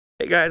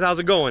Hey guys, how's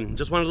it going?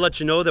 Just wanted to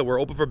let you know that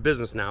we're open for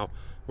business now.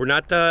 We're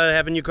not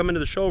having you come into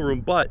the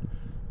showroom, but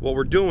what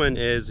we're doing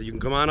is you can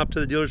come on up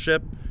to the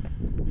dealership.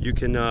 You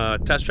can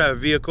test drive a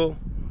vehicle.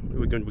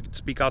 We can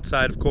speak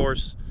outside, of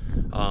course,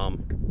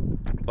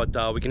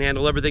 but we can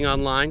handle everything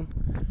online.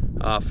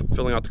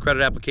 Filling out the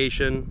credit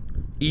application,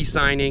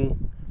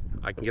 e-signing.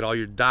 I can get all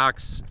your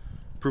docs,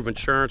 proof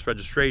insurance,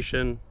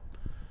 registration,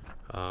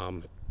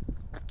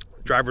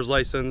 driver's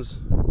license,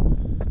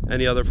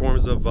 any other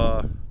forms of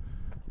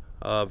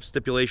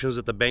stipulations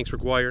that the banks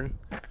require.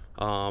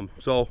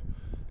 So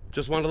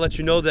just wanted to let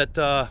you know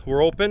that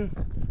we're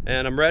open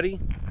and I'm ready.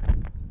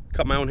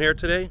 Cut my own hair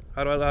today.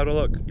 How do I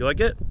look? You like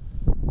it?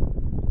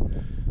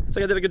 Looks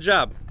like I did a good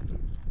job.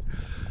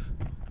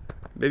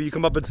 Maybe you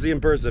come up and see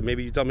in person.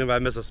 Maybe you tell me if I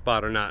miss a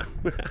spot or not.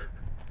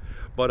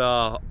 But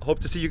hope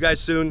to see you guys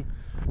soon.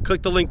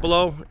 Click the link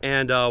below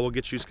and we'll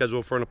get you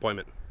scheduled for an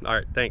appointment. All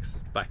right, thanks.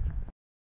 Bye.